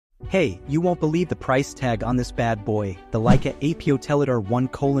Hey, you won't believe the price tag on this bad boy. The Leica APO-Telyt-R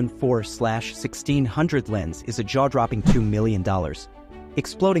 1:4/1600 lens is a jaw-dropping $2 million.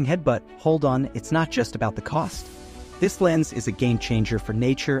 Exploding head, but hold on, it's not just about the cost. This lens is a game changer for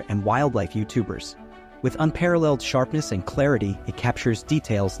nature and wildlife YouTubers. With unparalleled sharpness and clarity, it captures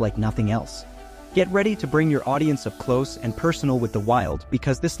details like nothing else. Get ready to bring your audience up close and personal with the wild,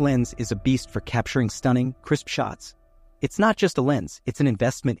 because this lens is a beast for capturing stunning, crisp shots. It's not just a lens, it's an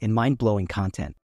investment in mind-blowing content.